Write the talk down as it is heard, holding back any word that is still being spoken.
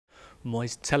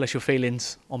Moise, tell us your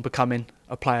feelings on becoming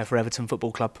a player for Everton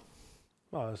Football Club.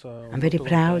 I'm very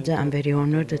proud, I'm very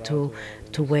honoured to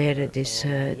wear this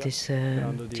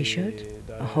t-shirt,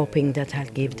 hoping that I'll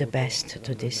give the best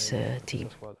to this team.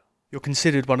 You're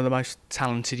considered one of the most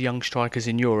talented young strikers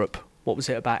in Europe. What was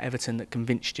it about Everton that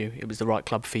convinced you it was the right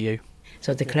club for you?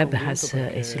 So the club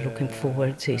is looking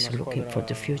forward, is looking for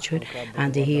the future,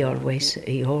 and he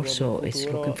also is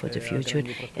looking for the future.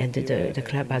 And the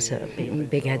club has a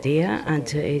big idea,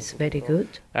 and it's very good.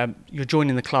 You're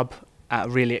joining the club at a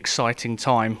really exciting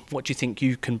time. What do you think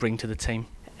you can bring to the team?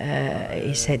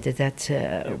 He said that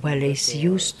well, he's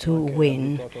used to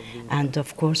win, and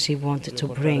of course he wanted to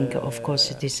bring, of course,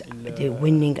 the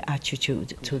winning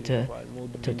attitude to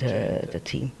the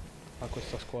team.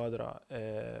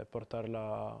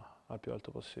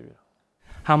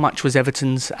 How much was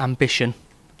Everton's ambition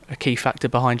a key factor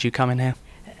behind you coming here?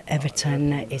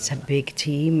 Everton is a big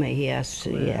team. He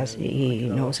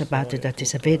knows about it, that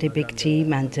it's a very big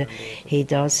team, and he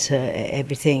does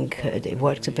everything. He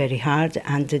works very hard,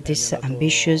 and this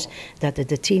ambitious that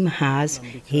the team has,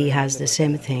 he has the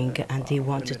same thing, and he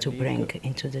wanted to bring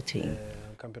into the team.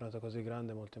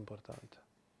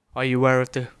 Are you aware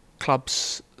of the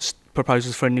club's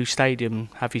proposals for a new stadium?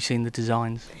 Have you seen the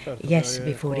designs? Yes,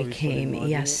 before he came,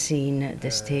 he has seen the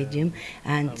stadium,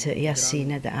 and he has seen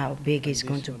how big it's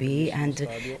going to be, and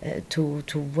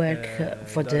to work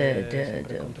for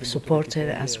the supporter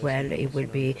as well, it will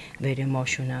be very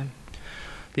emotional.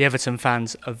 The Everton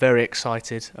fans are very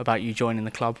excited about you joining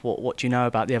the club. What do you know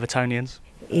about the Evertonians?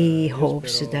 He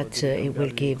hopes that it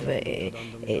will give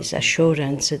his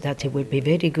assurance that he will be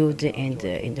very good in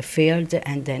the field,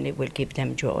 and then it will give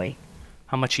them joy.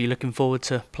 How much are you looking forward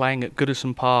to playing at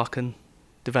Goodison Park and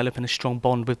developing a strong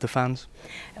bond with the fans?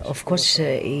 Of course,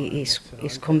 he's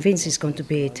convinced it's going to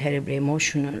be terribly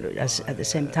emotional at the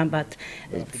same time, but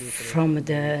from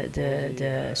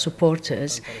the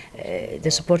supporters,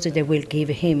 they will give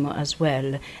him as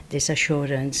well this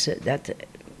assurance that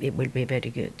it will be very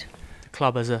good. The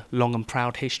club has a long and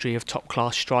proud history of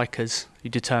top-class strikers. Are you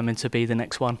determined to be the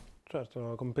next one?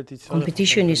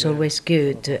 Competition is always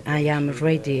good. I am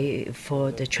ready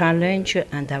for the challenge,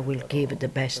 and I will give the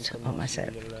best of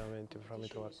myself.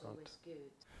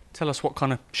 Tell us what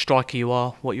kind of striker you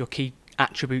are, what your key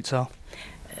attributes are.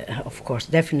 Of course,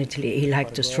 definitely he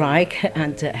likes to strike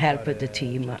and help the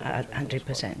team at 100%.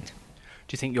 Do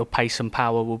you think your pace and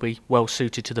power will be well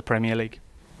suited to the Premier League?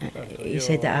 He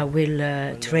said I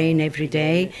will train every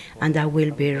day, and I will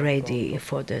be ready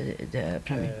for the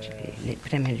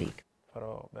Premier League.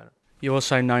 You're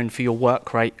also known for your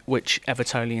work rate, which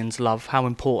Evertonians love. How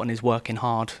important is working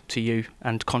hard to you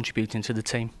and contributing to the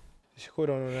team?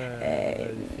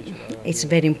 It's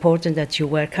very important that you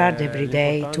work hard every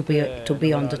day to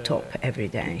be on the top every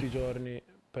day.